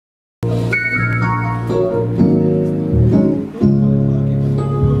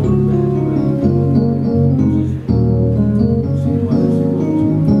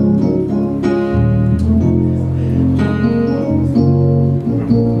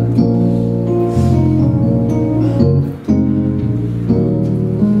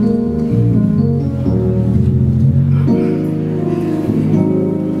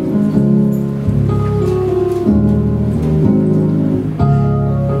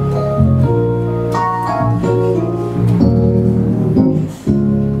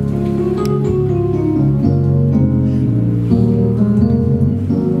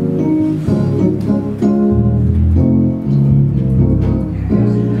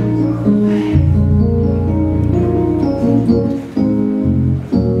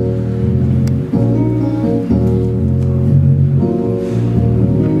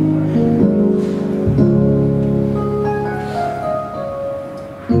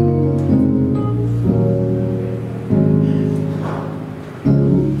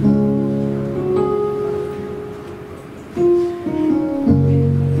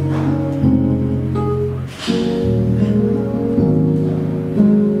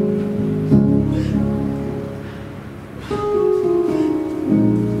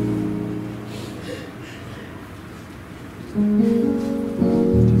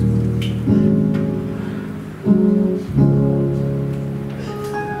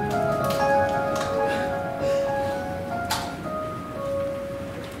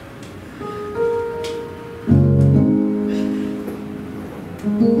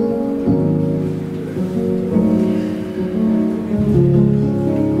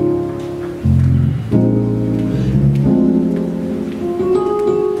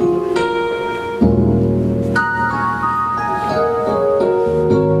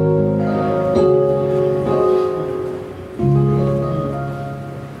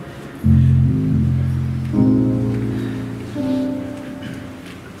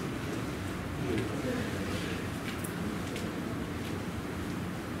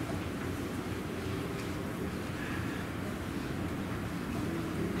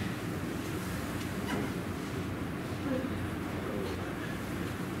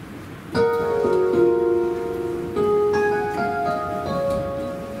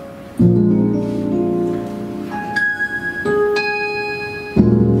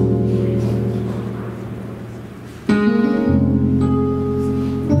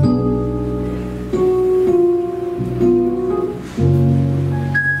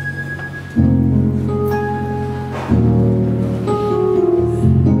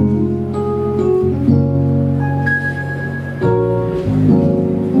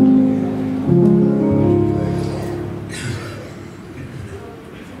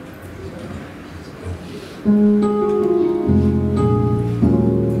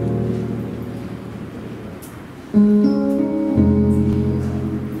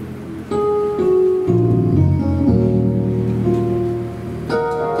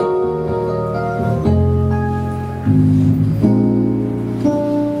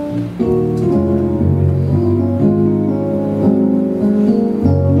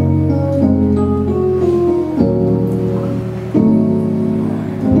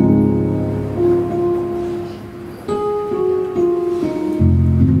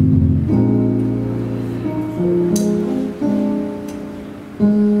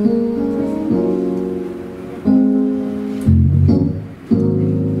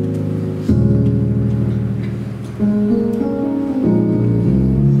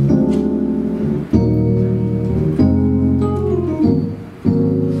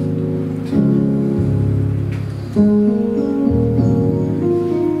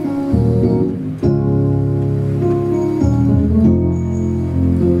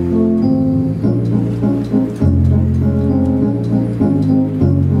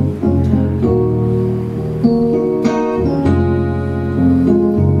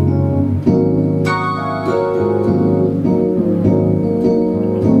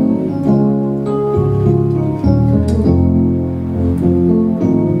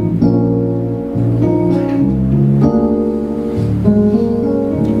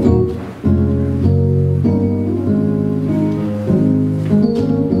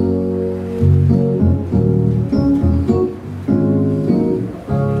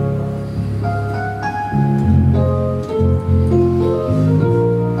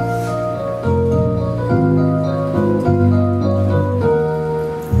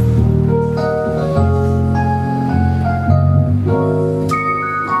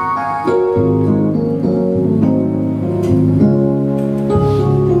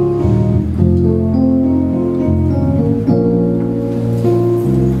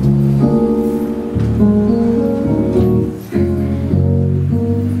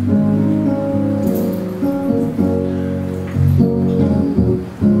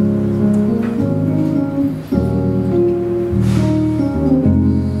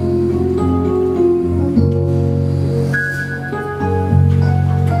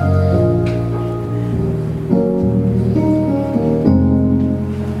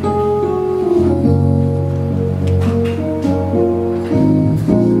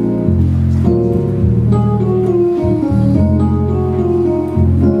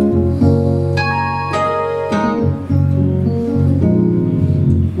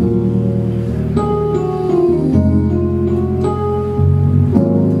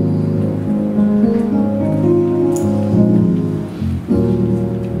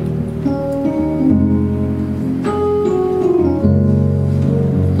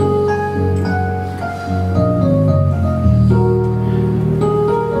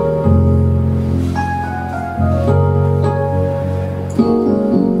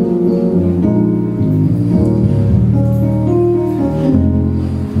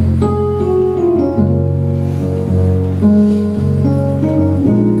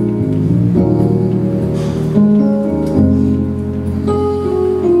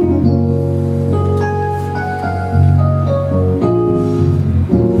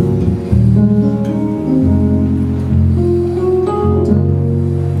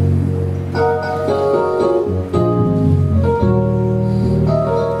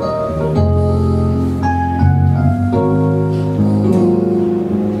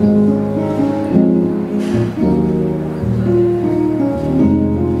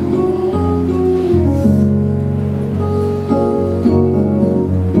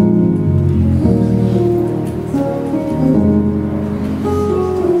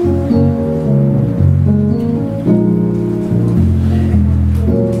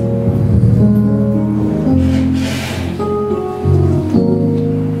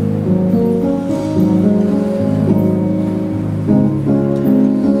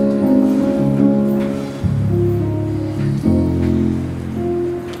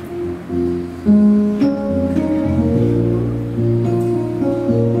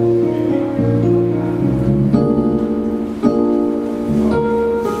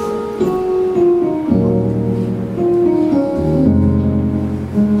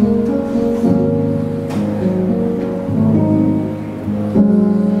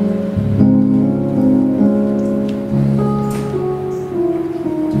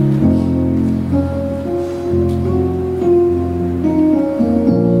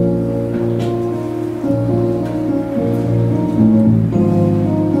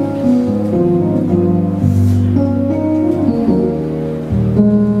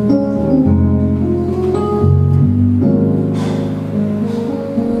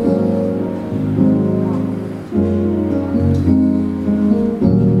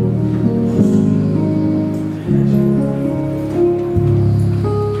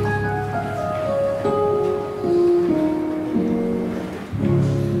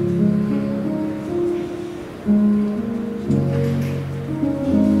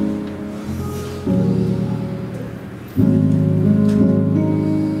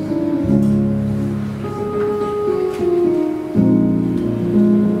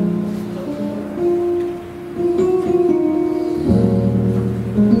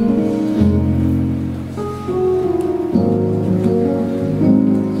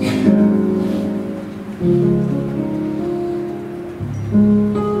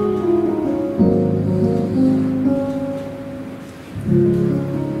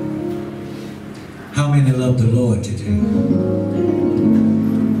of the Lord today.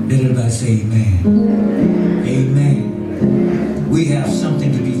 Let everybody say amen. Amen. We have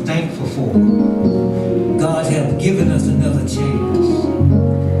something to be thankful for. God has given us another chance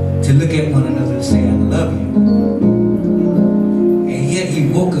to look at one another and say, I love you. And yet He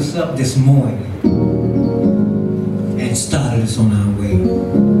woke us up this morning and started us on our way.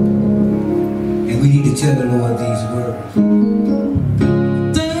 And we need to tell the Lord these words.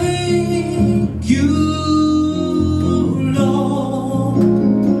 Thank you, Lord.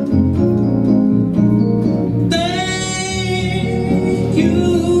 Thank you,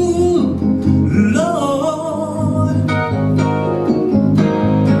 Lord.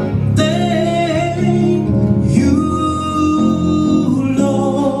 Thank you, Lord.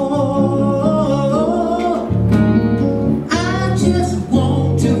 I just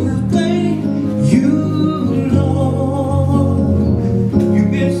want to thank you, Lord.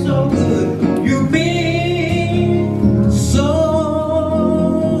 You've been so good. You've been so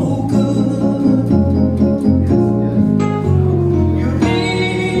good. You've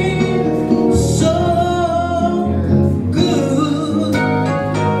been so good.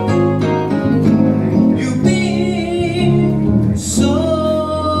 You've been so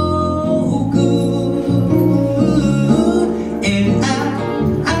good. And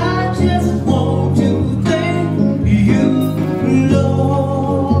I just want to thank you,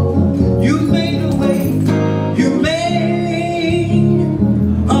 Lord. You made a way. You made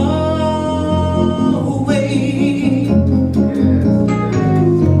a way.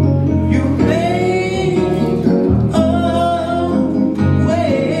 You made a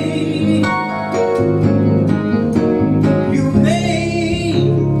way. You made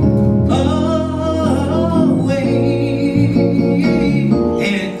a way.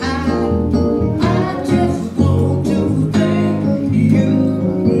 And I just want to thank you,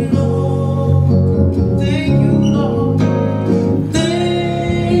 Lord. Thank you, Lord. Thank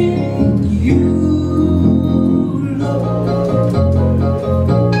you, Lord.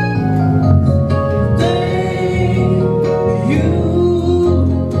 Thank you,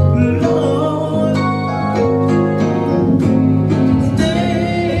 Lord.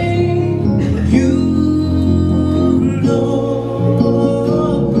 Thank you, Lord.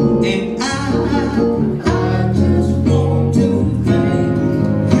 And I just want to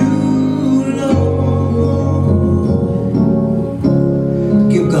thank you, Lord.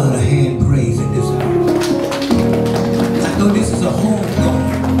 Give God a hand praise in this house. I know this is a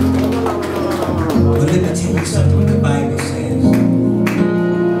homegoing, but let me tell you something what the Bible says.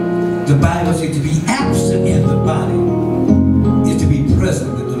 The Bible says to be absent in the body is to be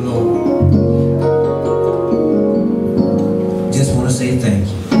present with the Lord. Just want to say thank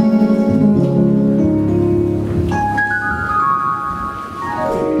you.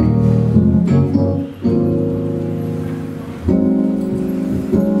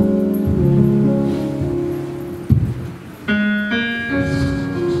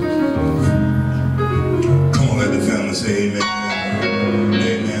 Come on, let the family say amen.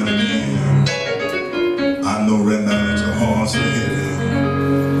 Amen again. I know right now that your hearts are heavy.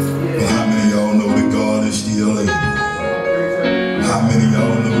 But how many of y'all know that God is still able? How many of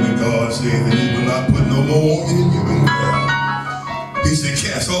y'all know that God said that He will not put no more on you than you can bear? He said,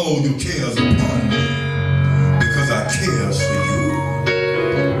 cast all your cares upon me because I cares for you.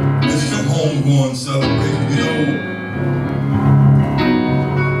 This is a homegoing celebration. You know,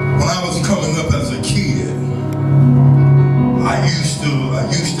 when I was coming up as a kid, I used to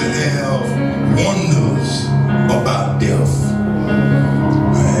have wonders about death.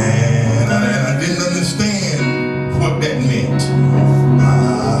 And I didn't understand what that meant.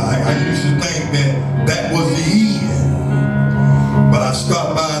 I used to think that that was the end. But I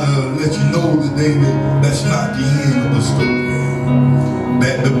stopped by to let you know today that that's not the end of the story.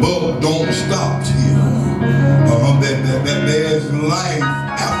 That the book don't stop here. That there's life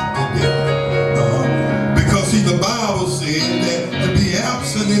after death. Because see, the Bible said that to be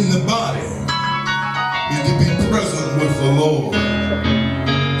absent in the body is to be present with the Lord.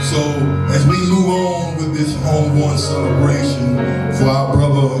 So as we move on with this homegoing celebration for our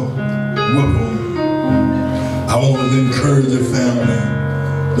brother Whipple, I want to encourage your family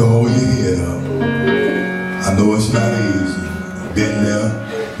to hold your head up. I know it's not easy. Been there,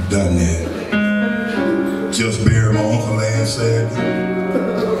 done that. Just buried my uncle last Saturday.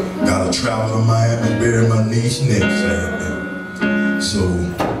 Gotta travel to Miami and bury my niece next Saturday. So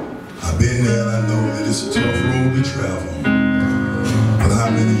I've been there and I know that it's a tough road to travel. But how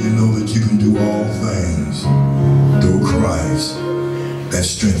many of you know that you can do all things through Christ that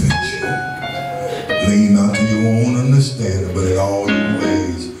strengthens you? Lean not to your own understanding, but in all your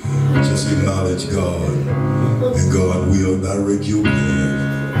ways, just Just acknowledge God, and God will direct your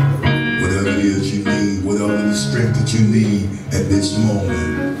path. Whatever it is you need, whatever the strength that you need at this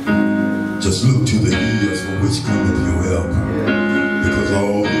moment, just look to the hills for which cometh your help. Because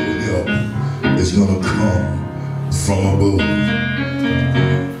all your help is going to come from above.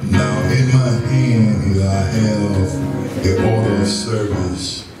 Now in my hand here I have the order of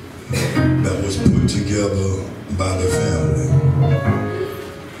service that was put together by the family.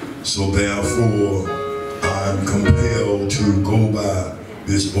 So therefore, I'm compelled to go by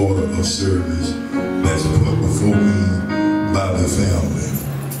this order of service that's put before me by the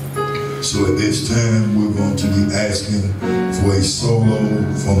family. So at this time, we're going to be asking for a solo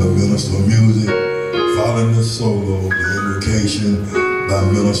from the Minister of Music. Following the solo, the invocation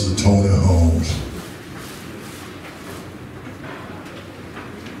by Minister Tony Holmes.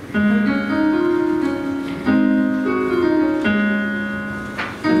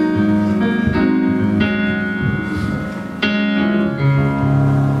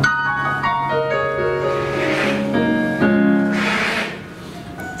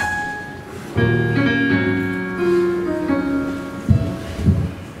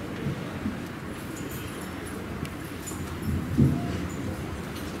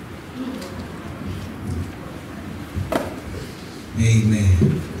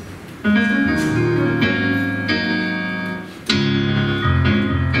 Amen.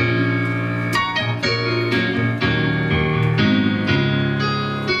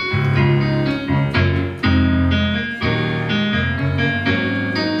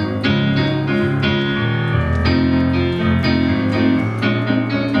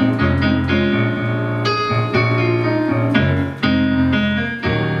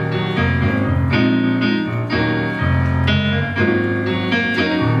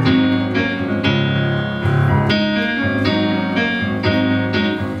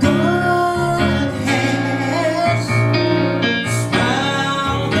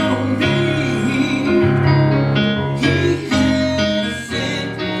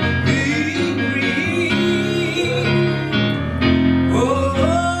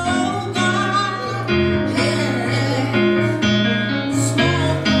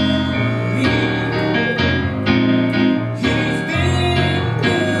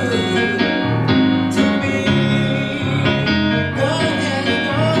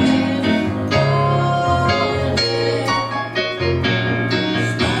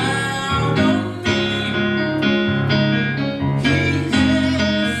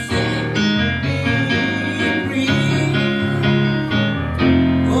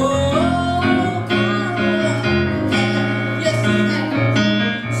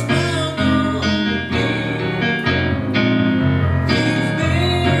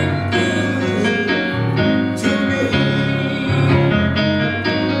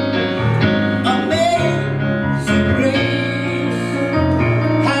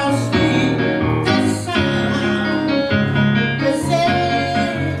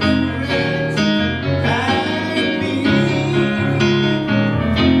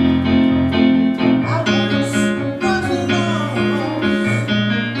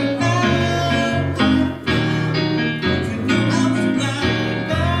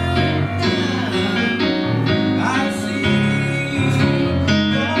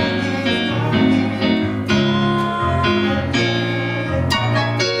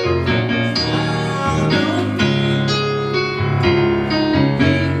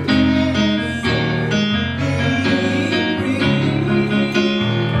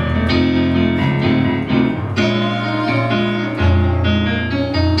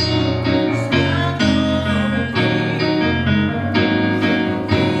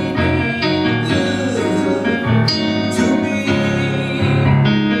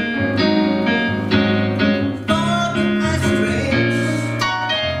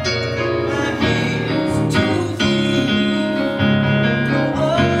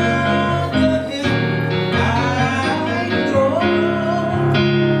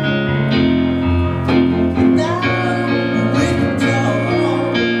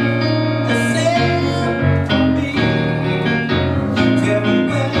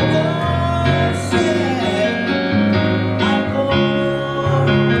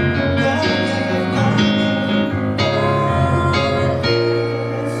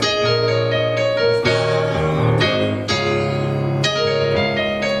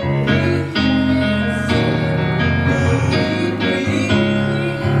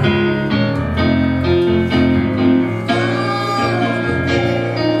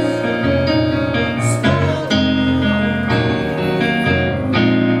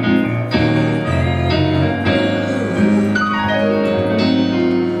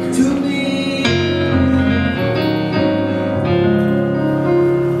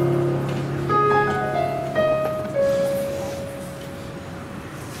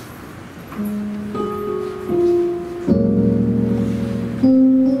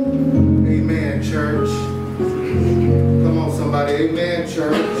 Amen,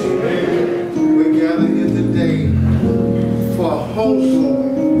 church. Amen. We gather here today for a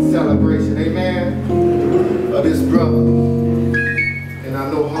homegoing celebration. Amen. Of this brother. And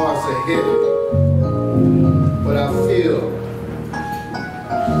I know hearts are heavy, but I feel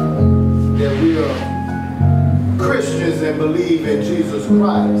that we are Christians and believe in Jesus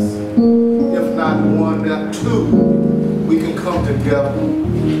Christ. If not one, not two, we can come together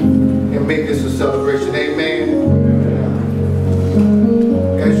and make this a celebration. Amen.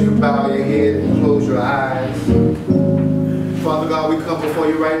 As you bow your head and close your eyes, Father God, we come before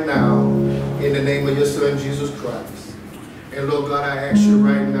you right now in the name of your Son, Jesus Christ. And Lord God, I ask you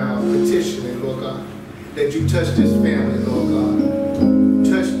right now, petitioning, Lord God, that you touch this family, Lord God.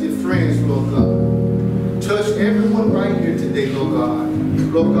 Touch the friends, Lord God. Touch everyone right here today, Lord God.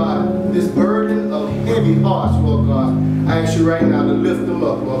 Lord God, this burden of heavy hearts, Lord God, I ask you right now to lift them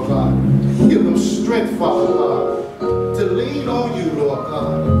up, Lord God. Give them strength, Father God, to lean on you, Lord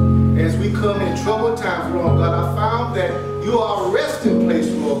God. As we come in troubled times, Lord God, I found that you are a resting place,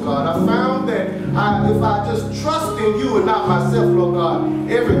 Lord God. I found that if I just trust in you and not myself, Lord God,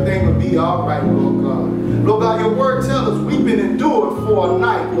 everything will be all right, Lord God. Lord God, your word tells us we've been endured for a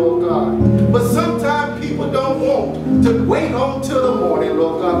night, Lord God. But sometimes people don't want to wait on till the morning,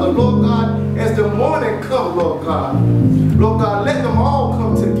 Lord God. But Lord God, as the morning comes, Lord God, let them all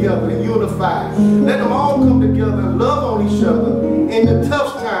come together and unify. Let them all come together and love on each other in the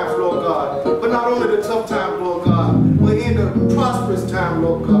tough times, Lord God. But not only the tough times, Lord God, but in the prosperous time,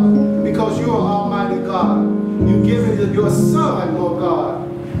 Lord God. Because you are Almighty God. You've given your Son, Lord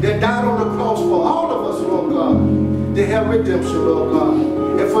God, that died on the cross for all of us, Lord God, to have redemption, Lord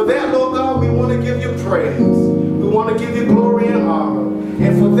God. And for that, Lord God, we want to give you praise. We want to give you glory and honor.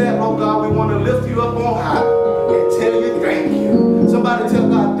 And for that, Lord God, we want to lift you up on high and tell you thank you. Somebody tell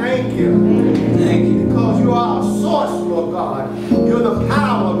God thank you. Thank you. Because you are our source, Lord God. You're the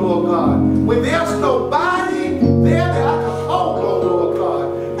power, Lord God. When there's nobody there that I can hold on, Lord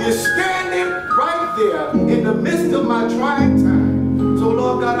God, you're standing right there in the midst of my trying time. So,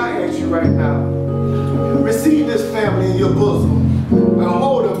 Lord God, I ask you right now, receive this family in your bosom and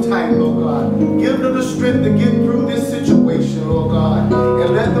hold them tight, Lord God. Give them the strength to get through this situation, Lord God,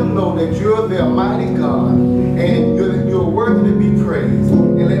 and let them know that you're their mighty God and you're worthy to be praised.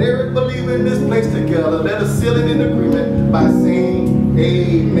 And let every believer in this place together, let us seal it in agreement by saying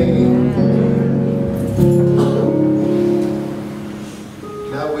amen.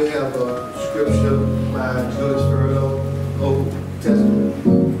 Now we have a scripture by Judas Verno, Old Testament.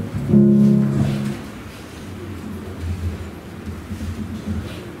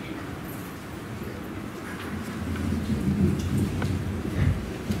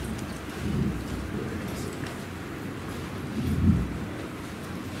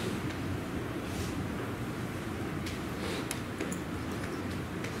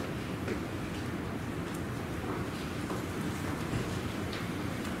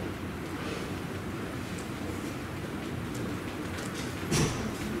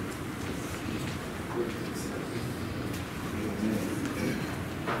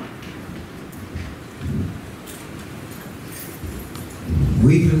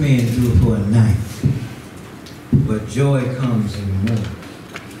 Weeping may endure for a night, but joy comes in the morning.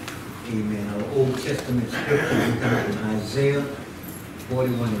 Amen. Our Old Testament scripture comes from Isaiah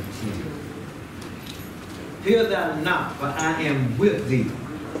 41 and 10. Fear thou not, for I am with thee.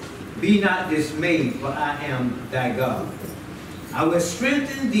 Be not dismayed, for I am thy God. I will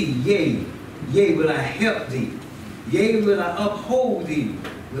strengthen thee, yea, will I help thee. Yea, will I uphold thee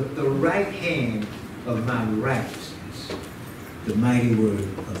with the right hand of my righteousness. The mighty word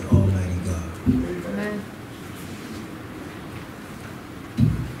of the Almighty God. Amen.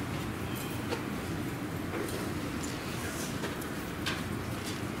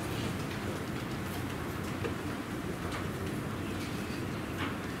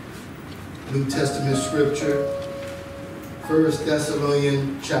 New Testament scripture, 1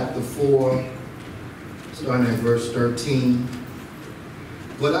 Thessalonians chapter 4, starting at verse 13.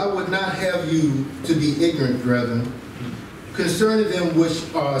 But I would not have you to be ignorant, brethren, concerning them which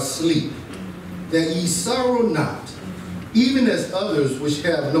are asleep, that ye sorrow not, even as others which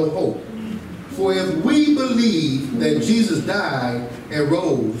have no hope. For if we believe that Jesus died and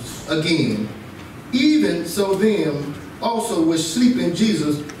rose again, even so them also which sleep in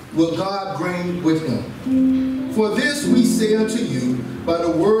Jesus will God bring with him. For this we say unto you by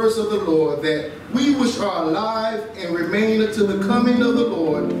the words of the Lord, that we which are alive and remain until the coming of the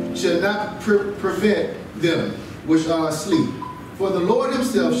Lord shall not prevent them which are asleep. For the Lord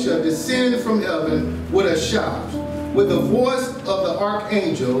himself shall descend from heaven with a shout, with the voice of the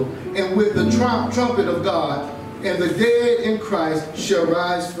archangel, and with the trumpet of God, and the dead in Christ shall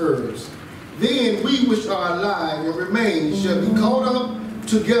rise first. Then we which are alive and remain shall be caught up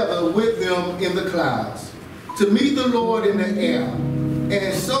together with them in the clouds, to meet the Lord in the air,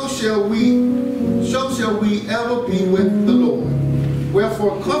 and so shall we ever be with the Lord.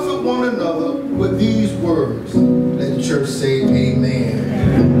 Wherefore comfort one another with these words. Let the church say amen.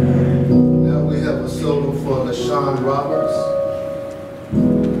 Now we have a solo for LaShawn Roberts.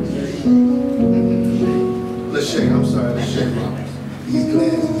 LaShawn Roberts. These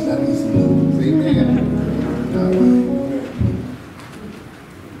glasses, I need some moves. Amen. All right.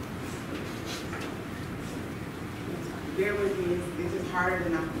 Bear with me, it's just harder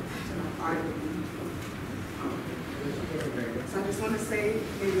than I thought it would be. So I just want to say,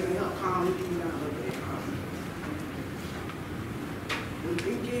 maybe it'll help calm me down a little bit. When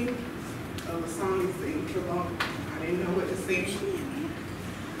thinking of a song to sing for long, I didn't know what to sing.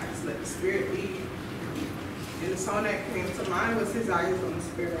 I just let the Spirit lead. And the song that came to mind was His Eyes on the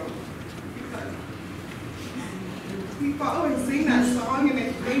Sparrow. Because people always sing that song and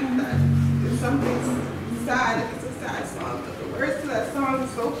they think that it's something sad. It's a sad song, but the words to that song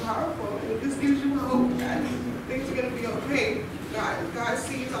is so powerful, and it just gives you hope that things are going to be okay. God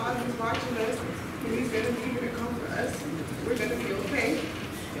sees all, He's watching us, and He's going to be here to comfort us. We're going to be okay.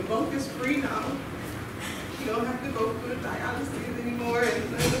 And Monk is free now. You don't have to go through the dialysis anymore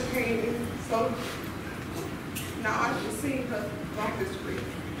and none of the pain. So now I can sing because Monk is free.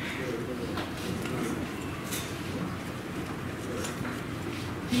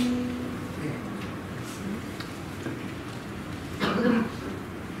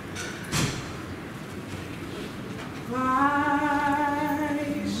 Why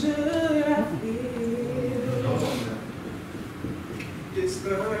should I feel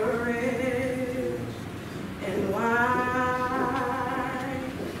discouraged? And why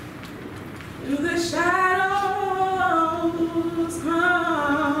do the shadows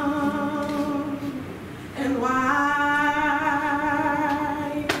come? And why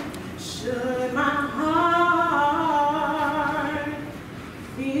should my heart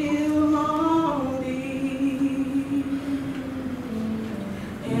feel lonely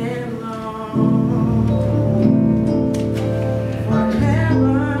and long for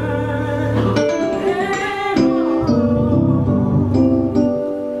heaven and home?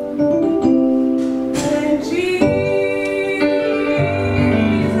 And Jesus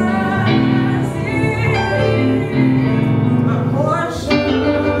is my portion,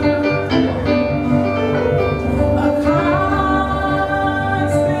 a constant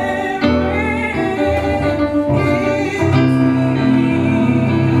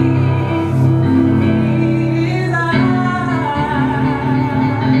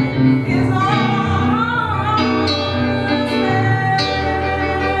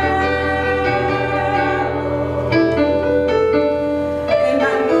and I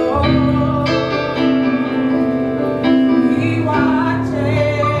know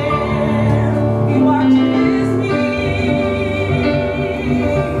He watches me,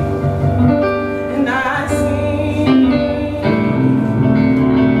 and I sing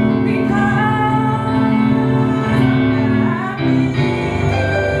because I'm happy,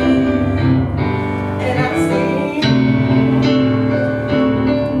 and I sing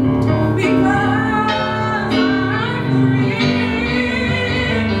because I'm free.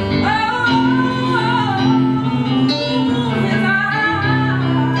 Oh, His eye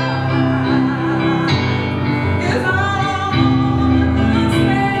is on the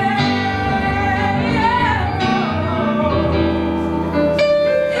sparrow,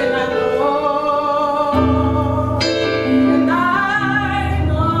 and I know, and I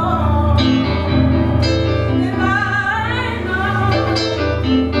know, and I know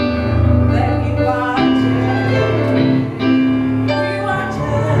that He watches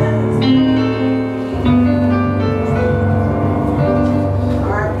me. All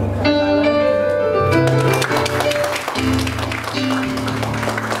right, because I love you.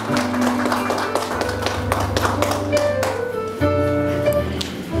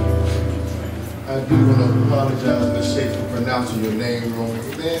 I do want to apologize, Ms. Shea, for pronouncing your name wrong.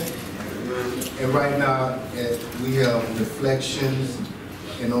 Amen. And right now, we have reflections,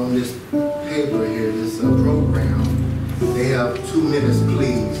 and on this paper here, this program, they have 2 minutes,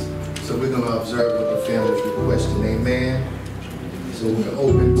 please. So we're going to observe what the family's requesting. Amen. So we're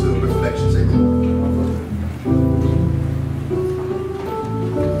open to reflections. Amen.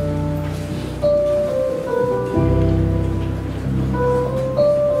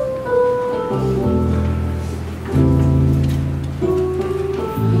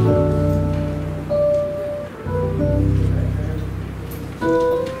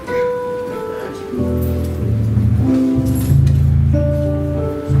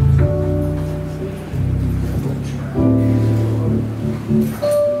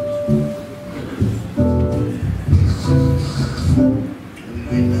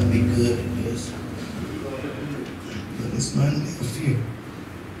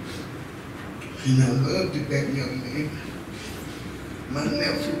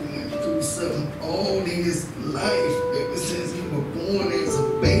 nephew went through something all his life, ever since he was born as a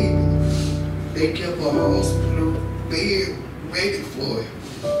baby. They kept a hospital bed ready for him.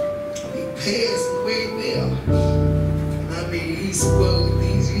 He passed away there. I mean, he struggled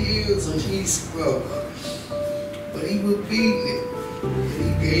these years and he struggled. But he was beating it. And he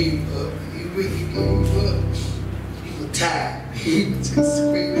gave up. He really gave up. He was tired. He was just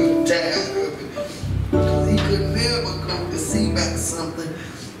straight up tired of it. Because he could never go to see about something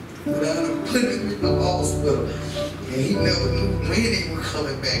without him putting him in the hospital. And he never knew when he was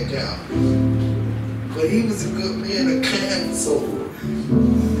coming back out. But he was a good man, a kind soul.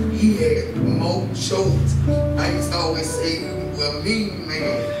 He had more jokes. I used to always say he was a mean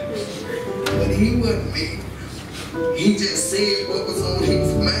man. But he wasn't mean. He just said what was on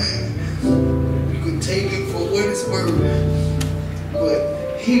his mind. You could take it for what it's worth.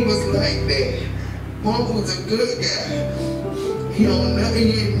 But he was like that. Mama was a good guy. He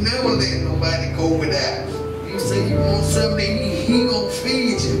ain't never let nobody go without. You say you want something to eat, he gonna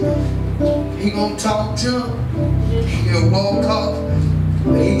feed you. He gonna talk junk. He'll walk off.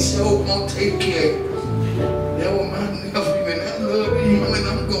 But he sure gonna take care of you. That was my nephew, and I love him, and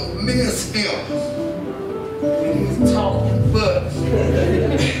I'm gonna miss him. And he's talking, but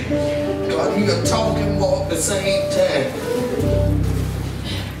God, he a talking walk at the same time.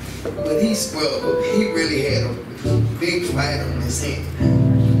 But he struggled. He really had a big fight on his hand.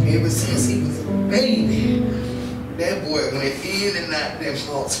 Ever since he was a baby, that boy went in and out that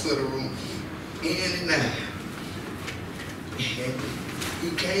hospital room, in and out. And he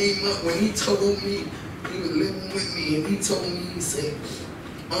came up when he told me he was living with me, and he told me, he said,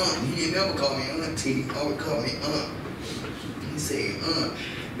 Aunt, he ain't never called me auntie, he always called me aunt. He said, Aunt,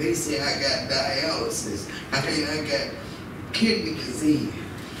 they say I got dialysis. I got kidney disease.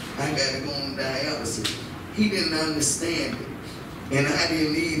 I got to go on dialysis. He didn't understand it, and I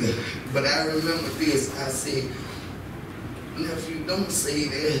didn't either. But I remember this. I said, nephew, don't say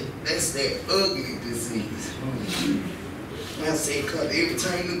that. That's that ugly disease. I said, because every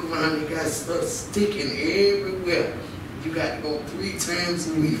time you look around, you got stuff sticking everywhere. You got to go 3 times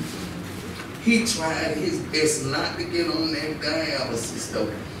a week. He tried his best not to get on that dialysis,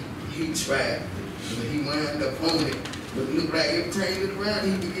 though. He tried, but he wound up on it. But it looked like every time he looked around,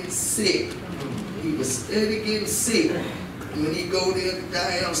 he would get sick. He was steady getting sick. When he go there to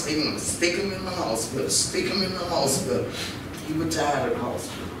dialysis, they want to stick him in the hospital, stick him in the hospital. He was tired of the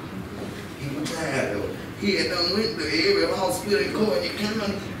hospital. He was tired of it. He had done went to every hospital in Collier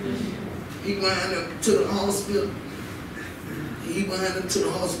County. He wound up to the hospital. He wound up to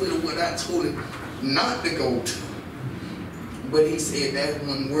the hospital what I told him not to go to. But he said that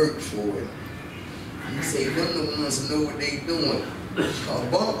one worked for him. He said them the ones know what they doing. A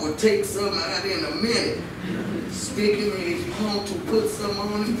bump will take something out in a minute. Stick him in, if you want to, put something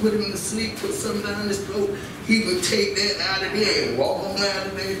on him, put him to sleep, put something down his throat. He would take that out of there and walk on out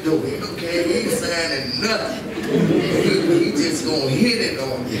of that door. He don't care, he ain't signing nothing. He just gonna hit it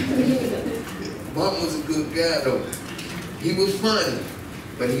on you. Bump was a good guy though. He was funny,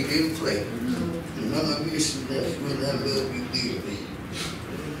 but he didn't play. And I'm gonna miss you, nephew, and I love you dearly.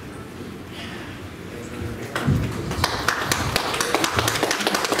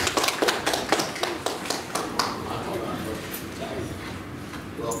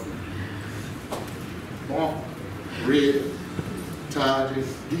 Bump, Red, Taji,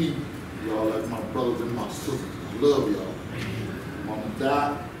 D, y'all like my brothers and my sisters. I love y'all. Mama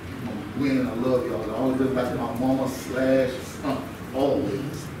Dot, Mama Gwen, I love y'all. I always look like my mama / aunt,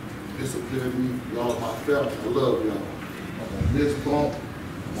 always. Discipline me, y'all my family. I love y'all. I'm gonna miss Bump.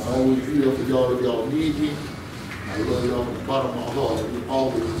 I'm always here for y'all if y'all need me. I love y'all from the bottom of my heart. We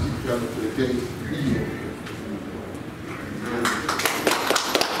always keep coming to the day.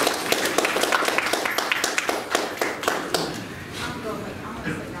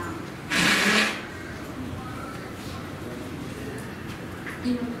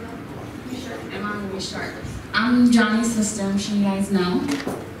 I'm Johnny's sister, I'm sure you guys know.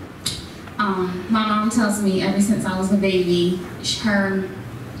 My mom tells me ever since I was a baby, her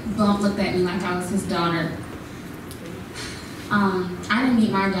Bump looked at me like I was his daughter. I didn't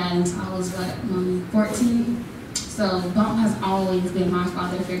meet my dad until I was, 14? So Bump has always been my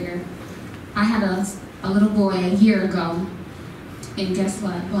father figure. I had a little boy a year ago, and guess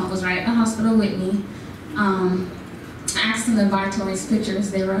what? Bump was right at the hospital with me. I asked him to buy Tori's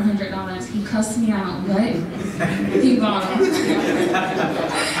pictures. They were $100. He cussed me out, but he bought them.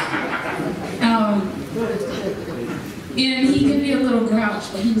 And he could be a little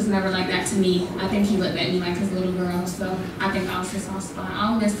grouch, but he was never like that to me. I think he looked at me like his little girl, so I think I was his soft spot.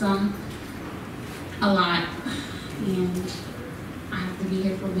 I'll miss him a lot, and I have to be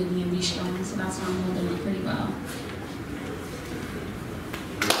here for Biggie and be strong. So that's why I'm holding up pretty well.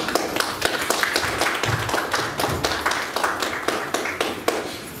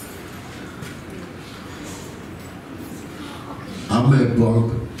 I met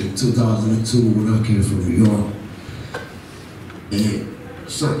Bump in 2002 when I came from New York. And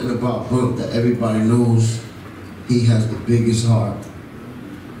something about Bump that everybody knows, he has the biggest heart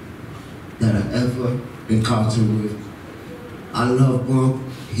that I ever encountered with. I love Bump.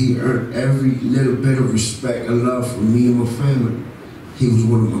 He earned every little bit of respect and love from me and my family. He was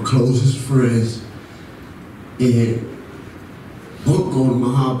one of my closest friends. And Bump go to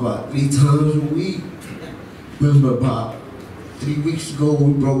my house about 3 times a week. Remember about 3 weeks ago,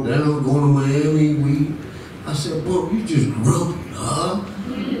 we broke down, going to Miami. I said, Bump, you just grumpy, huh?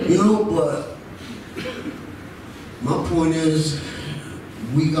 You know, but my point is,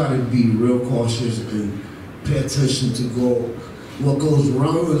 we gotta be real cautious and pay attention to what goes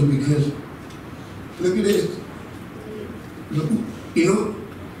wrong is because, look at this. Look, you know,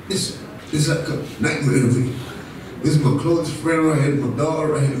 it's like a nightmare to me. This is my closest friend right here, my dog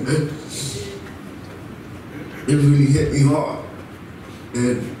right here, man. It really hit me hard.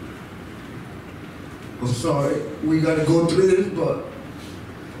 And I'm sorry we gotta go through this, but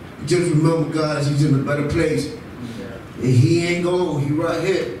just remember, guys, he's in a better place. And he ain't gone, he right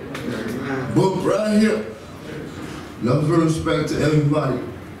here. Bump right here. Love and respect to everybody.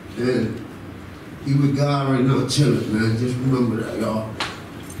 And he with God right now chilling, man. Just remember that, y'all.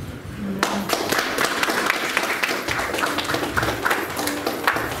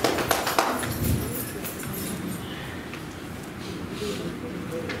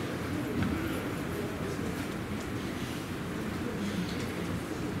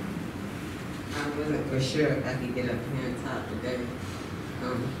 For sure, I could get up here and talk today,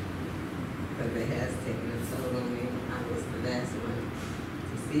 but it has taken a toll on me. I was the last one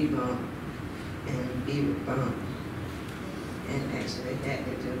to see Bump and be with Bump, and actually had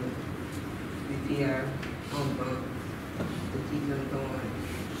to do the PR on Bump to keep him going.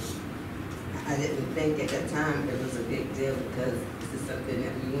 I didn't think at that time it was a big deal because this is something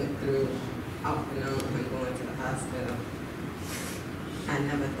that we went through off and on, him going to the hospital. I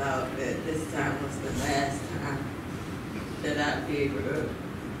never thought that this time was the last time that I'd be able to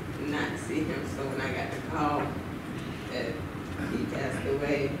not see him. So when I got the call that he passed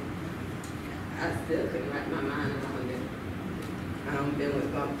away, I still couldn't wrap my mind around it. I've been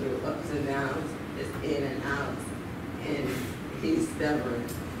with Bump through ups and downs, just in and out, and he's stubborn,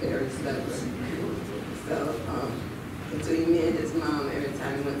 very stubborn. So between me and his mom, every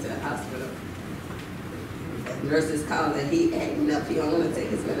time he went to the hospital, nurses called and he acting up. He don't want to take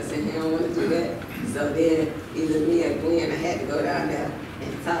his medicine. He don't want to do that. So then either me or Glenn, I had to go down there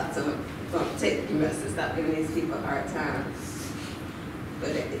and talk to him. Don't take your medicine. Stop giving these people a hard time.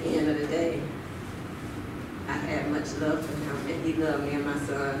 But at the end of the day, I had much love for him, and he loved me and my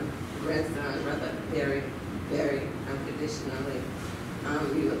son, grandson, brother, very, very unconditionally.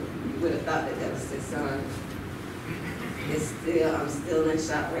 You would have thought that that was his son. I'm still in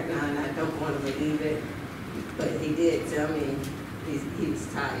shock right now, and I don't want to believe it. But he did tell me he was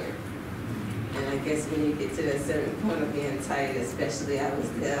tired. And I guess when you get to that certain point of being tired, especially I was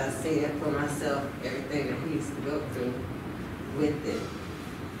there, I seen it for myself, everything that he used to go through with it.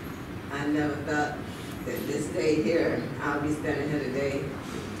 I never thought that this day here, I'll be standing here today,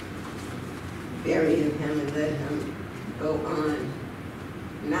 burying him and let him go on.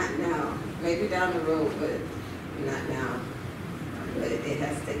 Not now, maybe down the road, but not now. But it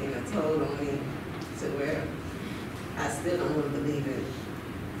has taken a toll on me to where I still don't want to believe it.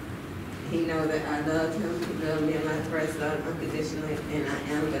 He knows that I love him. He loved me and my first son unconditionally, and I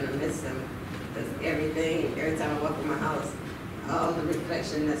am going to miss him. Because every time I walk in my house, all the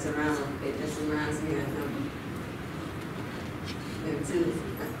reflection that's around him, it just reminds me of him. And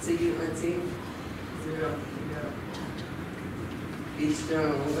to you, Auntie, be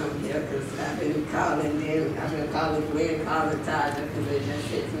strong. I'm here because I've been calling them. I've been calling Glenn, calling Taja, because it just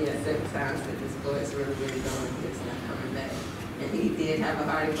hits me at certain times that this boy is really, really going. It's not coming back. And he did have a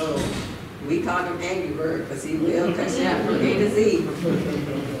heart of gold. We called him Angry Bird because he will cut you out from A to Z.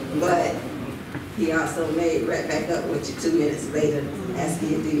 But he also made right back up with you 2 minutes later, asking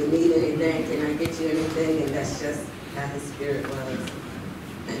you, do you need anything? Can I get you anything? And that's just how his spirit was.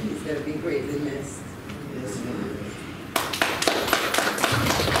 And he's going to be greatly missed. Yes, ma'am.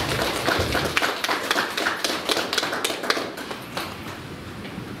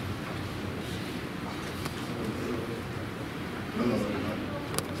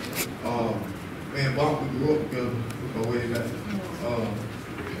 Man, Bump, we grew up together. We go way back.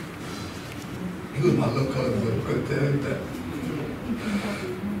 He was my little cousin, but I couldn't tell you that.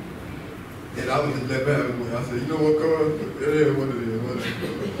 And I was just let back with me. I said, you know what, cuz? It is what it is,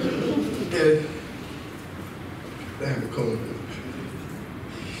 and damn, the cuz.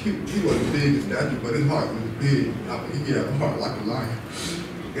 He wasn't big in stature, but his heart was big. I mean, he had a heart like a lion.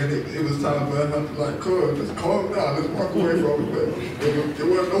 And it was time for us to like, cuz, just calm down, let's walk away from it. But there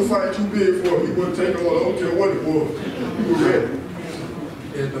wasn't no fight too big for him. He wouldn't take on, I don't care what it was. He was ready.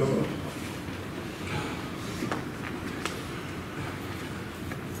 And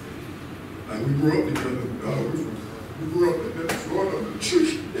like we grew up together. We grew up in Florida, the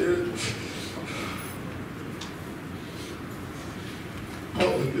church. And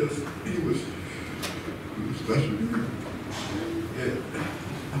Paul was just, he was special to me.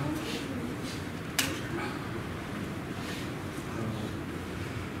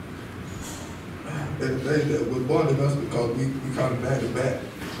 And the thing that was bonding us because we kind of back to back.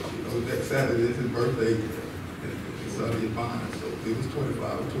 You know, that Saturday is his birthday, and Sunday is mine. So it was 25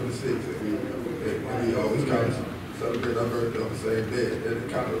 or 26, and we always kind of celebrate our birthday on the same day. And it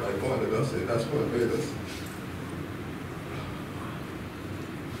kind of like bonded us, and that's what made us.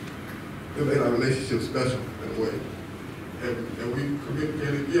 It made our relationship special in a way. And we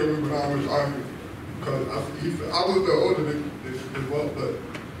communicated, yeah, we would always argue because I was the older than well, but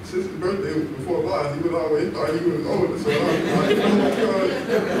since his birthday before mine, he would always thought he was older. So I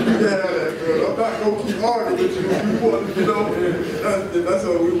I'm not gonna keep arguing with you. You know, that's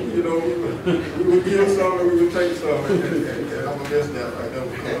how we would give some and we would take some, and I'm gonna miss that right there. I'm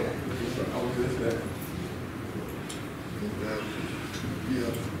gonna miss that.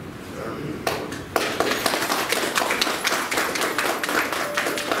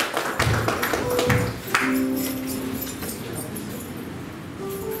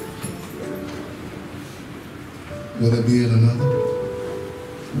 Will there be another?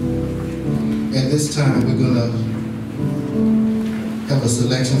 At this time, we're going to have a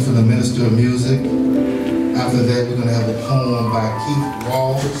selection from the Minister of Music. After that, we're going to have a poem by Keith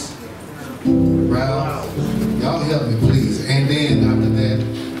Rawls. Y'all help me, please. And then after that,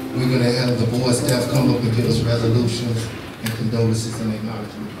 we're going to have the board staff come up and give us resolutions and condolences and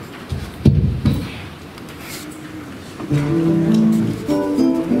acknowledgement.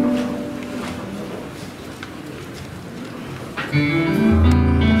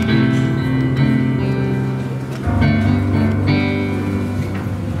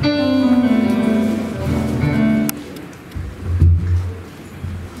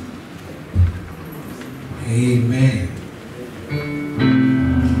 Amen.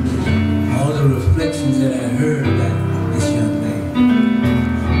 All the reflections that I heard about this young man,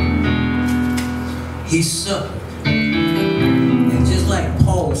 he suffered. And just like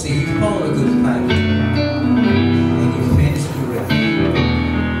Paul said, he fought a good fight. And he finished the race.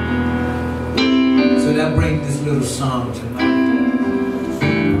 So that brings this little song tonight.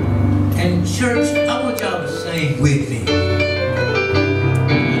 And church, I want y'all to sing with me. I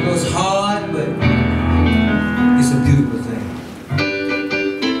know it's hard, but it's a beautiful thing.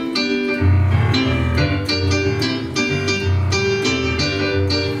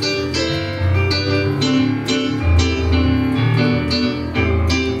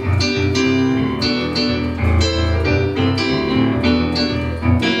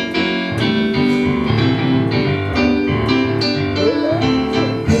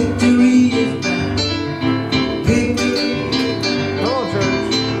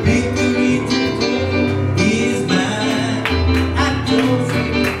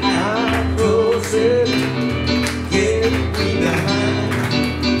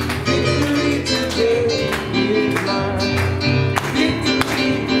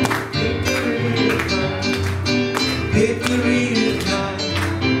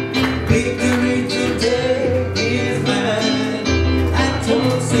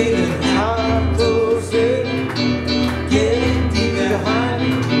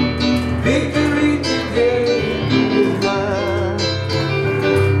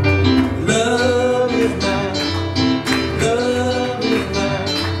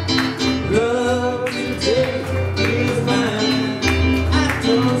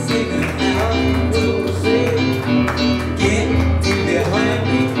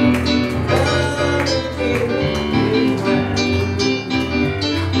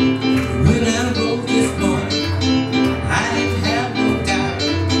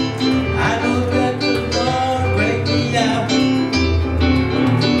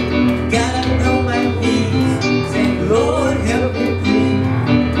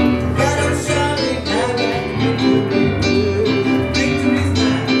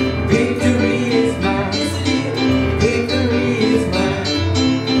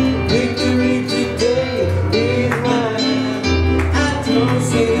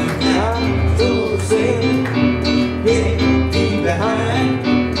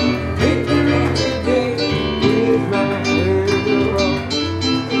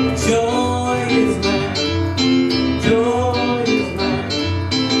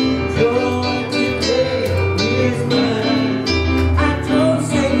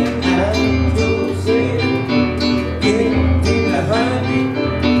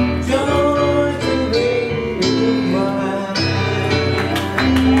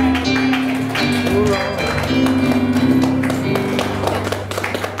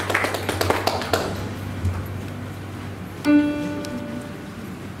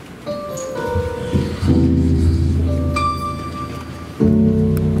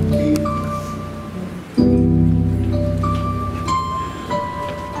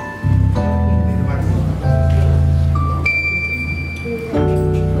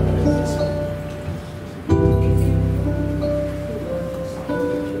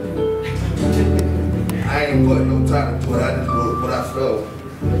 time to do it. I just wrote what I felt.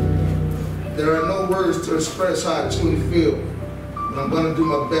 There are no words to express how I truly feel, but I'm going to do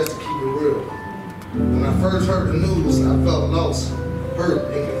my best to keep it real. When I first heard the news, I felt lost,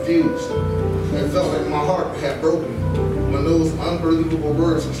 hurt, and confused. It felt like my heart had broken when those unbelievable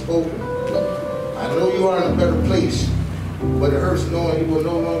words were spoken. I know you are in a better place, but it hurts knowing we will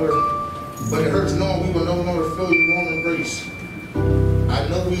no longer feel your warm embrace. I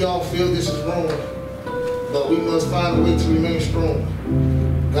know we all feel this is wrong, but we must find a way to remain strong.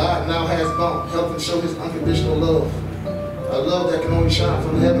 God now has Bump, helping show his unconditional love, a love that can only shine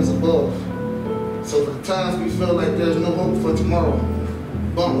from the heavens above. So for the times we feel like there's no hope for tomorrow,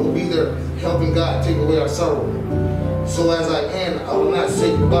 Bump will be there, helping God take away our sorrow. So as I end, I will not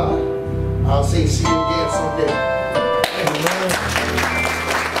say goodbye. I'll say see you again someday.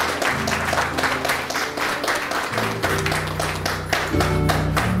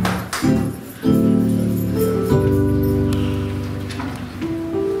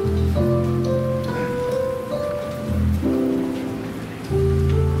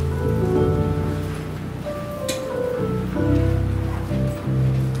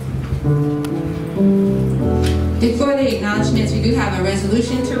 Before the acknowledgements, we do have a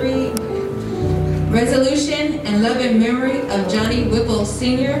resolution to read. Resolution in love and memory of Johnny Whipple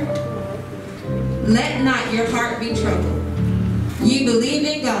Sr. Let not your heart be troubled. Ye believe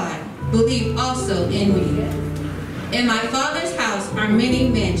in God, believe also in me. In my Father's house are many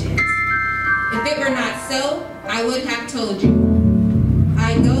mansions. If it were not so, I would have told you.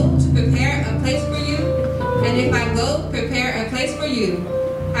 I go to prepare a place for you, and if I go prepare a place for you,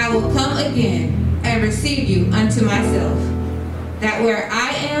 I will come again and receive you unto myself, that where I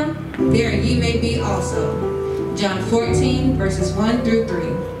am, there ye may be also. John 14, verses 1 through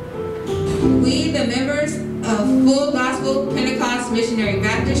 3. We, the members of Full Gospel Pentecost Missionary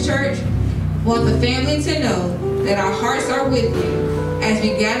Baptist Church, want the family to know that our hearts are with you as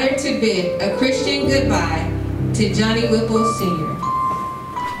we gather to bid a Christian goodbye to Johnny Whipple Sr.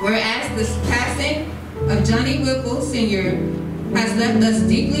 Whereas the passing of Johnny Whipple Sr. has left us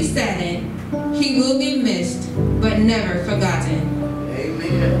deeply saddened, he will be missed, but never forgotten.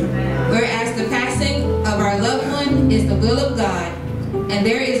 Amen. Whereas the passing of our loved one is the will of God, and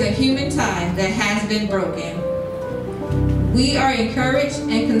there is a human tie that has been broken. We are encouraged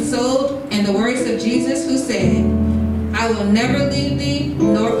and consoled in the words of Jesus, who said, I will never leave thee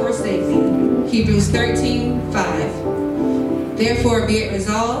nor forsake thee. Hebrews 13:5. Therefore be it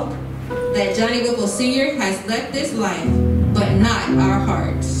resolved that Johnny Whipple Sr. has left this life, but not our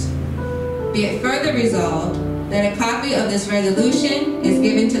hearts. Be it further resolved that a copy of this resolution is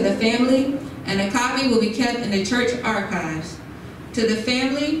given to the family, and a copy will be kept in the church archives. To the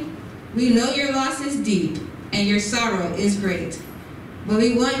family, we know your loss is deep and your sorrow is great, but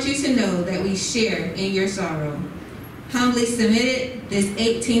we want you to know that we share in your sorrow. Humbly submitted this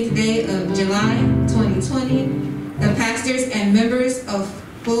 18th day of July 2020, the pastors and members of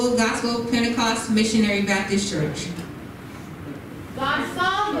Full Gospel Pentecost Missionary Baptist Church. God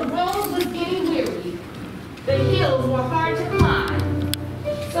saw the road was getting weary. The hills were hard to climb.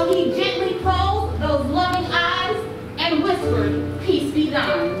 So he gently closed those loving eyes and whispered, peace be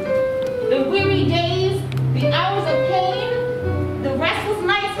thine. The weary days, the hours of pain, the restless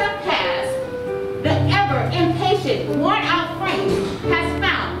nights have passed. The ever impatient, worn-out frame has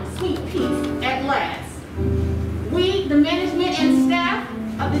found sweet peace at last. We, the management and staff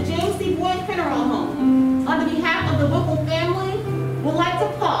of the James C. Boyd Funeral Home, on behalf of the Whipple family, would like to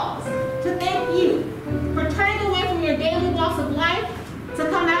pause to thank you for turning away from your daily walks of life to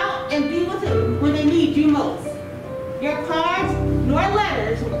come out and be with them when they need you most. Your cards nor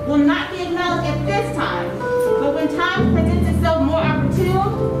letters will not be acknowledged at this time, but when time presents itself more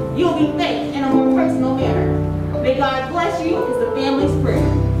opportune, you'll be thanked in a more personal manner. May God bless you is the family's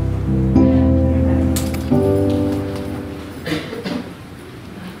prayer.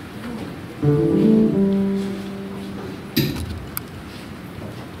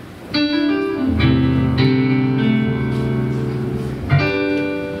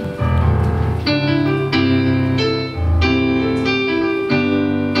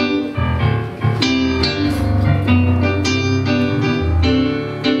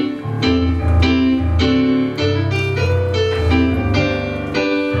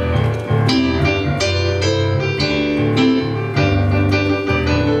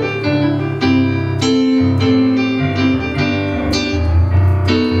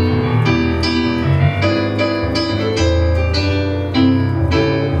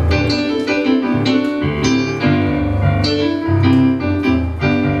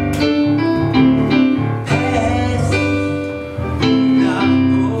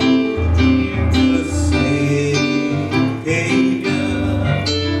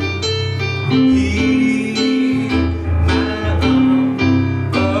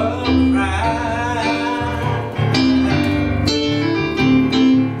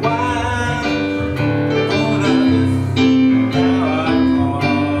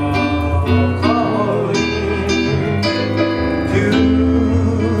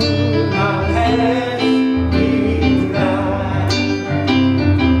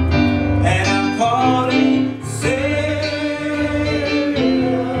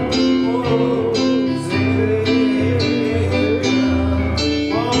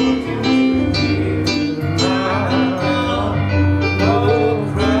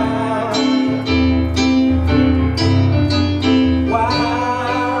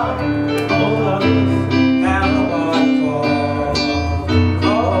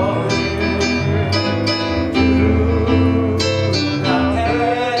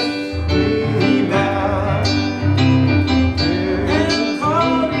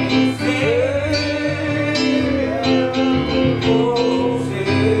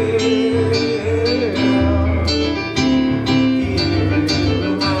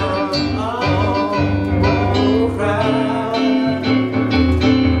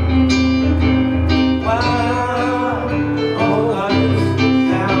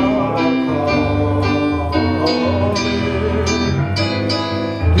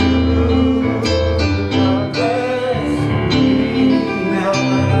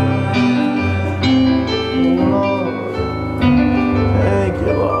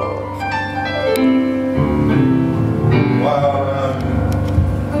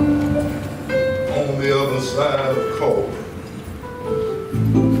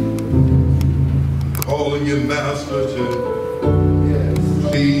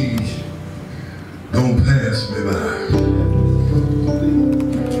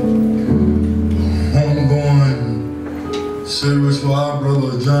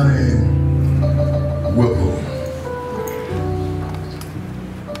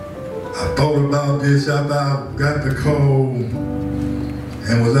 about this after I got the call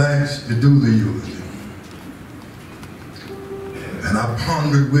and was asked to do the eulogy. And I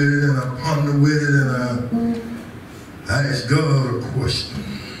pondered with it, and I pondered with it, and I asked God a question.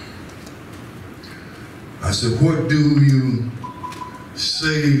 I said, what do you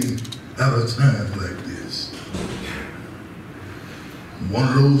say at a time like this? One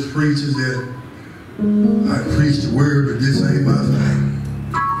of those preachers that I preach the word, but this ain't my thing.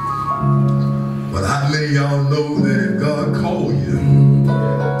 But how many of y'all know that if God called you,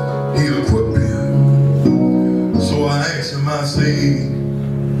 He'll equip you? So I asked him, I say,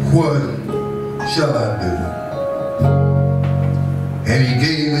 what shall I do? And he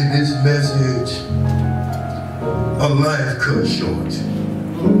gave me this message, a life cut short.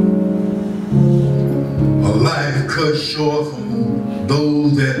 A life cut short from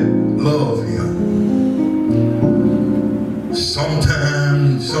those that love Him.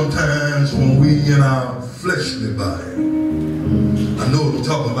 Sometimes when we in our fleshly body, I know what I'm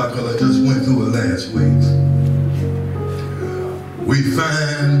talking about because I just went through it last week. We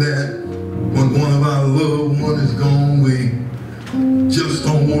find that when one of our loved ones is gone, we just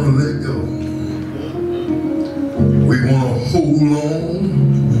don't want to let go. We want to hold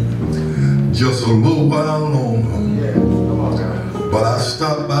on just a little while longer. But I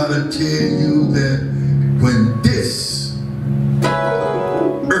stopped by to tell you that when this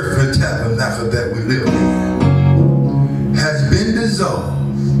earthly tabernacle that we live in has been dissolved,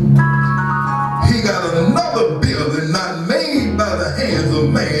 He got another building not made by the hands of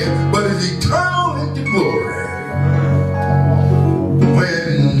man, but is eternal into glory. When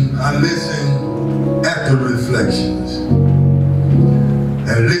I listen at the reflections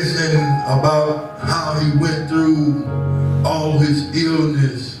and listen about how He went through all His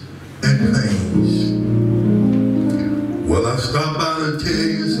illness and pains, well, I stopped by to tell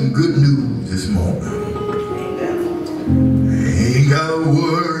you some good news this morning. Ain't got to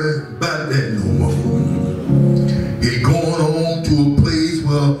worry about that no more. He's going on to a place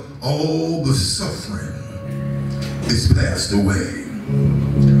where all the suffering is passed away.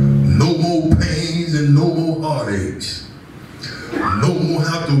 No more pains and no more heartaches. No more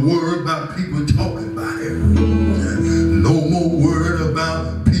have to worry about people talking about Him. No more worry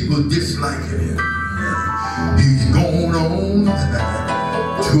about people disliking Him. He's going on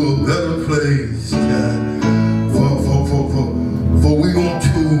to a better place. For we want to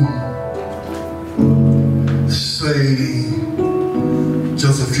say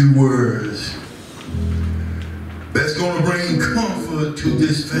just a few words that's going to bring comfort to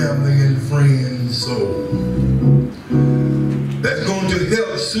this family and friends' soul. That's going to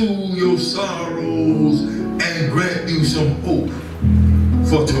help soothe your sorrows and grant you some hope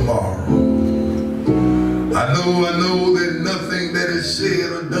for tomorrow. I know that nothing that is said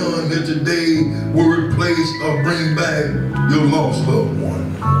or done here today will replace or bring back your lost loved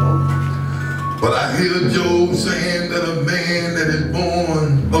one. But I hear Job saying that a man that is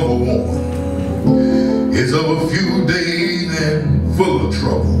born of a woman is of a few days and full of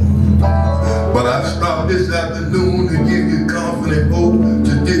trouble. But I stopped this afternoon to give you confident hope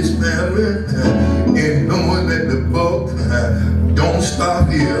to this family in knowing that the buck don't stop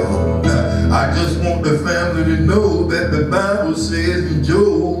here. I just want the family to know that the Bible says in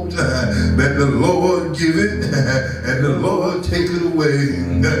Job that the Lord give it and the Lord take it away.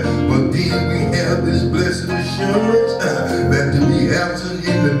 But then we have this blessed assurance that to be absent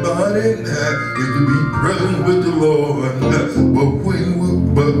in the body is to be present with the Lord.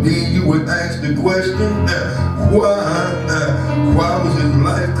 But then you would ask the question, why was his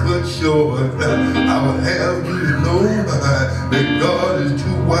life cut short? I would have you to know that God is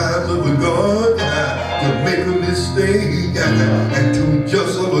too wise of a God to make a mistake and too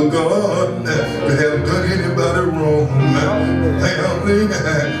just of a God to have done anybody wrong. Family, you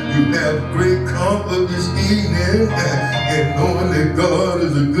have great comfort this evening in knowing that God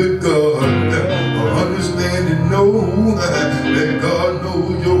is a good God. Understand and know that God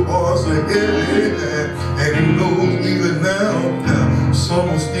knows your hearts are heavy, and He knows even now some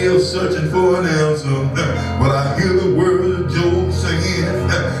are still searching for an answer. But I hear the word of Job saying,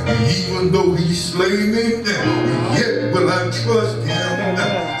 even though He slay me, yet will I trust Him.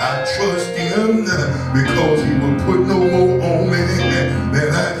 I trust Him because He will put no more on me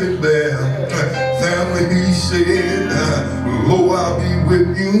than I can bear. Family, He said, lo, I'll be with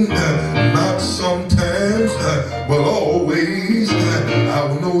you, not sometimes, but always. I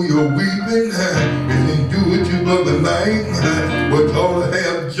will know your weeping is endured you of the night, but y'all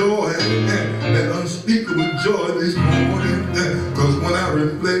have joy, that unspeakable joy this morning, because when I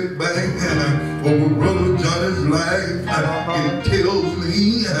reflect back over Brother Johnny's life,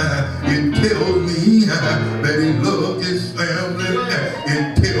 it tells me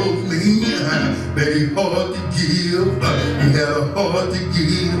tells me that he hard to give. He had a heart to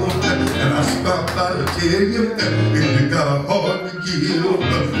give. And I stopped by to tell you, if you got a heart to give, you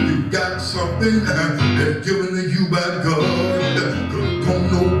got something that's given to you by God. Don't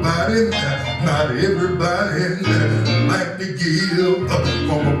nobody, not everybody, like to give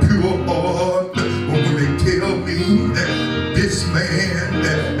from a pure heart. But when they tell me that this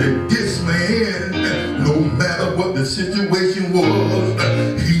man, no matter what the situation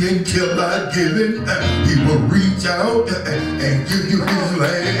was, he didn't care about giving. He will reach out and give you his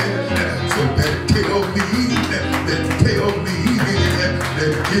land. So that tell me that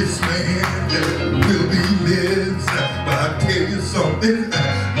this man will be missed. But I tell you something,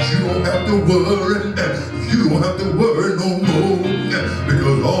 you don't have to worry. You don't have to worry no more,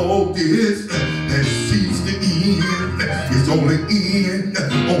 because all this has ceased to end. It's only end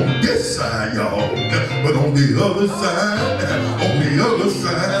on this side, y'all. But on the other side,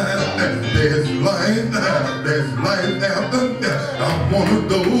 there's life. There's life after. I'm one of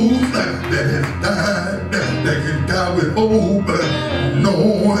those that has died, that can die with hope,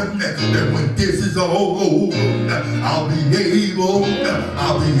 knowing that when this is all over, I'll be able,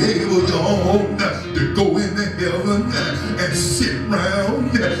 y'all, to go into heaven and sit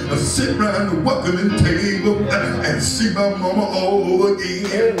round the welcoming table and see my mama all over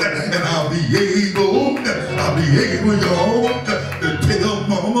again. And I'll be able, y'all, to tell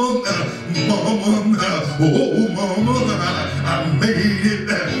mama, oh mama, I made it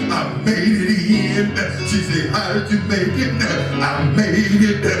in. She said, how did you make it? I made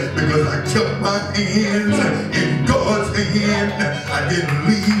it because I kept my hands in God's hand. I didn't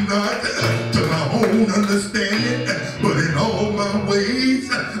lean not to my own understanding, but in all my ways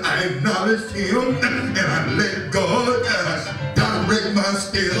I acknowledged him and I let God direct my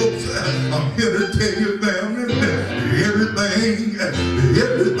steps. I'm here to tell you, family, everything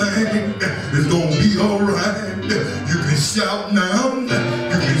is gonna be alright. You can shout now,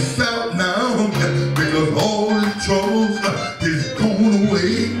 because all the troubles is gone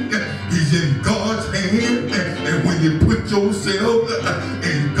away. He's in God's hand, and when you put yourself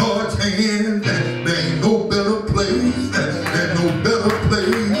in God's hand, there ain't no better place, there's no better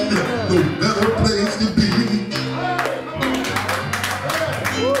place to be.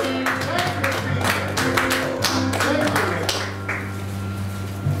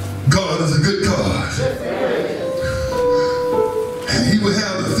 God is a good God, and he will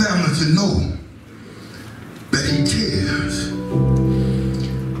have the family to know that he cares.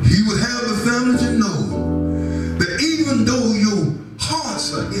 He will have the family to know that even though your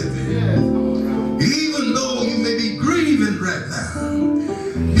hearts are heavy, even though you may be grieving right now,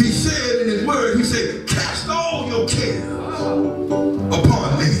 he said in his word, he said, cast all your cares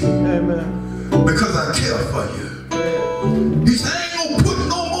upon me. Amen. Because I care for you. He said, I ain't gonna put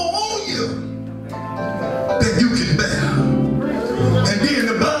no more on you than you can bear. And then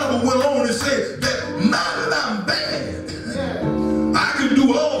the Bible went on and said that now that I'm bad, I can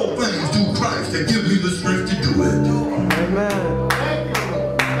do all things through Christ that give me the strength to do it. Amen.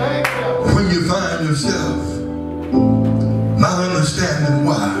 When you find yourself not understanding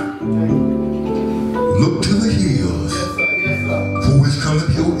why, look to the hills, for which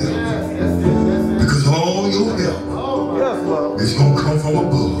cometh your help. Because all your help is going to come from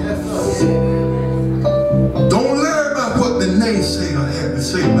above. Don't worry about what the naysayer had to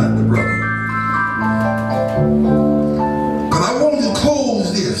say about the brother. But I want to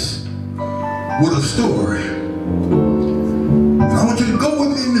close this with a story. And I want you to go with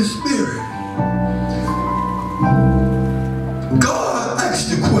me in the spirit. God asked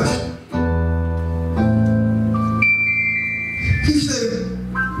the question. He said,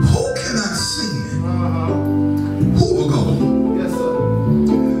 who can I send? Who will go? Yes, sir.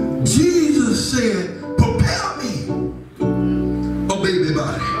 Jesus said, prepare me a baby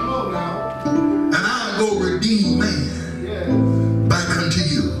body, and I'll go redeem man back unto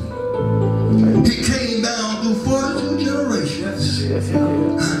you. He came down through 42 generations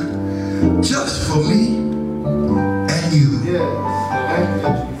just for me and you.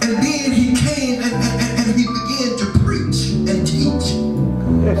 And then he came and he began to preach and teach.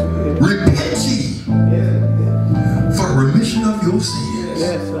 Repent ye for remission of your sins.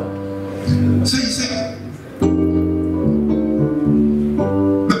 See,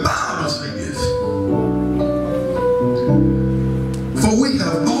 the Bible says, for we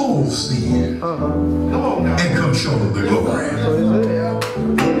have all sinned and come short of the glory.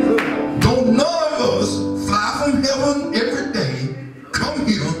 Don't none of us fly from heaven every day, come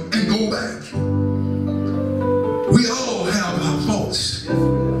here and go back. We all have our faults.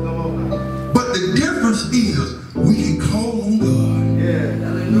 But the difference is we can call on God.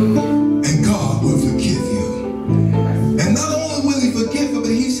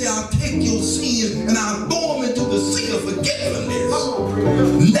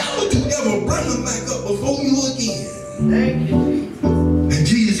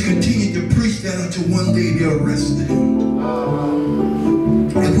 till one day they arrested him.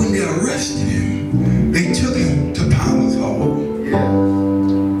 And when they arrested him, they took him to Pilate's hall.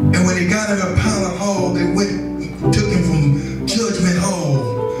 And when they got him at Pilate Hall, they took him from Judgment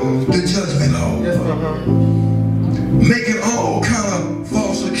Hall to Judgment Hall. Making all kind of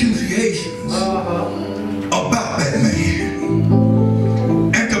false accusations about that man.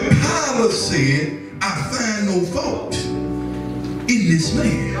 And the Pilate said, I find no fault in this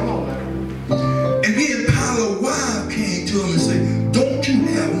man. And then Pilate's wife came to him and said, don't you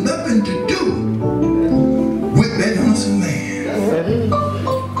have nothing to do with that innocent man.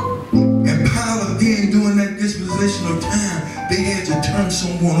 And Pilate then, during that disposition of time, they had to turn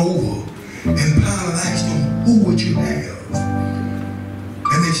someone over. And Pilate asked them, who would you have?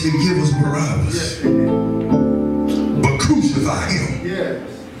 And they said, give us Barabbas. But crucify him.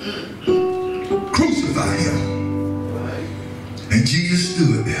 Crucify him. And Jesus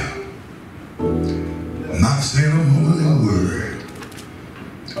stood there, not saying a mumbling word,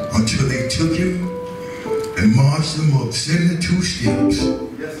 until they took him and marched him up 72 steps of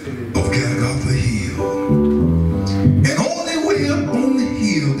Golgotha Hill. And on their way up on the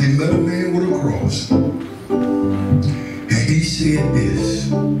hill, they met a man with a cross. And he said this,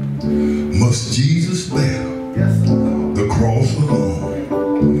 must Jesus bear the cross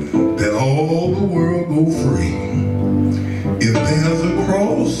alone, that all the world go free? If there's a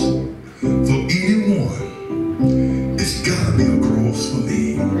cross for anyone, it's gotta be a cross for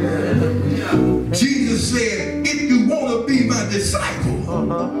me. Jesus said, if you want to be my disciple,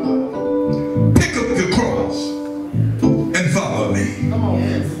 pick up your cross and follow me.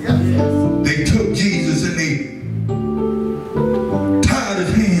 They took Jesus and they tied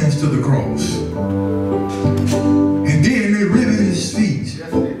his hands to the cross. And then they riveted his feet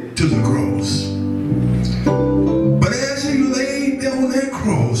to the cross. But as he laid there on that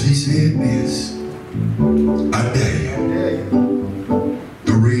cross, he said this, I dare you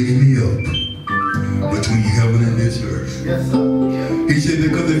to raise me up between heaven and this earth. He said,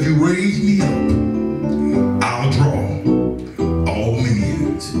 because if you raise me up, I'll draw all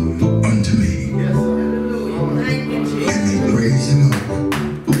men unto me. And they raised him up.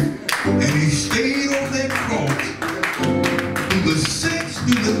 And he stayed on that cross through the 6th,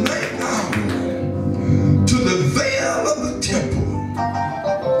 through the 9th hour, to the veil of the temple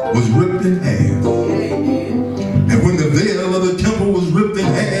was ripped in half. And when the veil of the temple was ripped in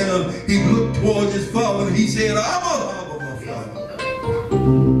half, he looked towards his father and he said, Abba, my father,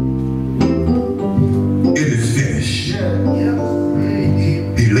 it is finished.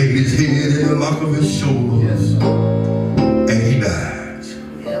 He laid his head in the lock of his shoulders and he died.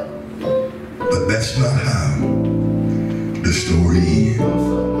 But that's not how the story ends.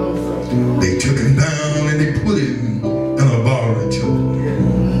 They took him down and they put him in a borrowed tomb.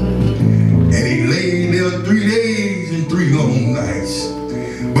 And he lay there 3 days and 3 long nights.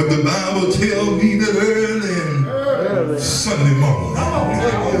 But the Bible tells me that early Sunday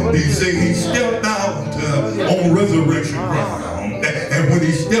morning, he said he stepped out on resurrection ground. And when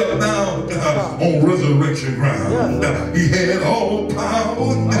he stepped out on resurrection ground, he had all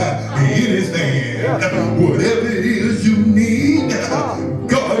power in his hand. Whatever it is you need,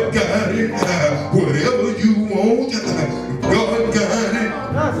 God got it. Whatever you want, God got it.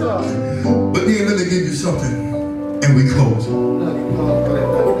 But then let me give you something, and we close.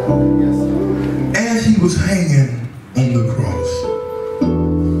 As he was hanging on the cross,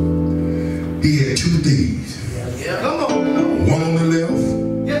 he had 2 thieves. One on the left,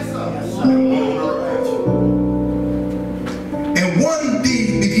 and one thief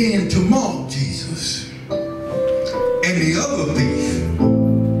began to mock Jesus, and the other thief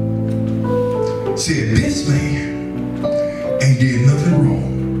said, this man ain't did nothing wrong.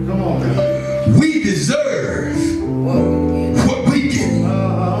 We deserve what we get,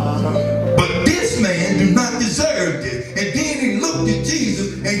 but this man do not deserve this. And then he looked at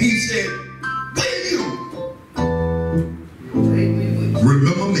Jesus and he said, will you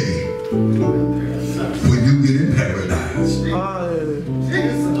remember me when you get in paradise?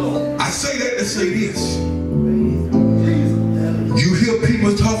 I say that to say this. You hear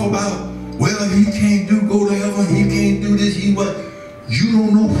people talk about, well, he can't go to heaven, he can't do this, he what? You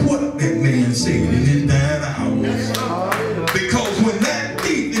don't know what that man said in his dying hour. Because when that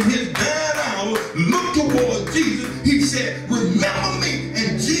thief in his dying hour looked towards Jesus, he said, remember me.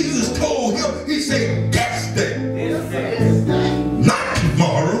 And Jesus told him, he said, this day, not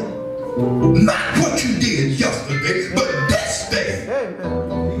tomorrow, not what you did yesterday, but this day,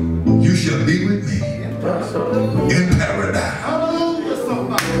 you shall be with me in paradise.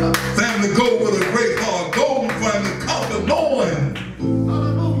 Family, go with a great heart. Go and find the comfort knowing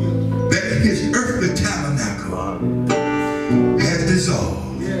that his earthly has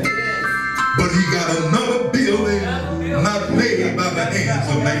dissolved. But he got another building not made by the hands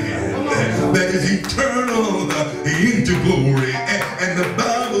of man, that is eternal into glory. And the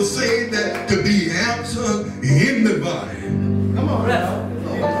Bible says that to be absent in the body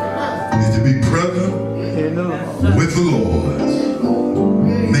is to be present with the Lord.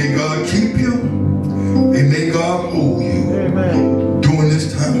 May God keep you and may God hold you during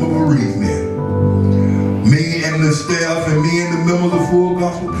this time of bereavement. Me and the staff and me and the members of Full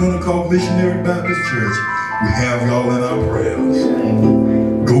Gospel Pentecost Missionary Baptist Church, we have y'all in our prayers.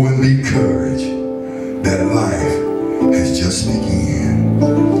 Go and be encouraged that life has just begun.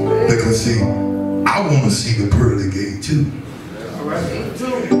 Because see, I want to see the pearly gate too.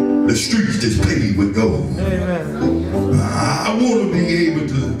 The streets that's paved with gold. I want to be able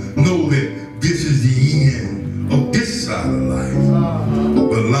to know that this is the end of this side of life.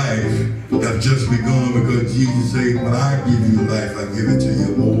 But life has just begun, because Jesus said, when I give you life, I give it to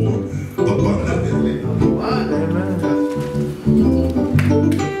you more abundantly.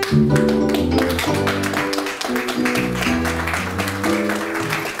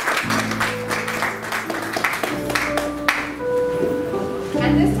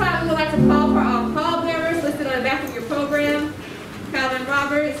 At this time, we would like to call for our pallbearers listed on the back of your program. Calvin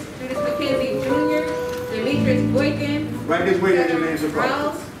Roberts, Judith McKenzie Jr., Demetrius Boykin, Right this way, that your names are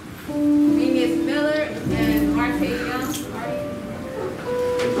Rouse, Venus Miller, and Marte Young.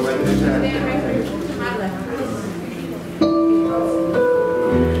 Go right to the side. Stand right here to my left.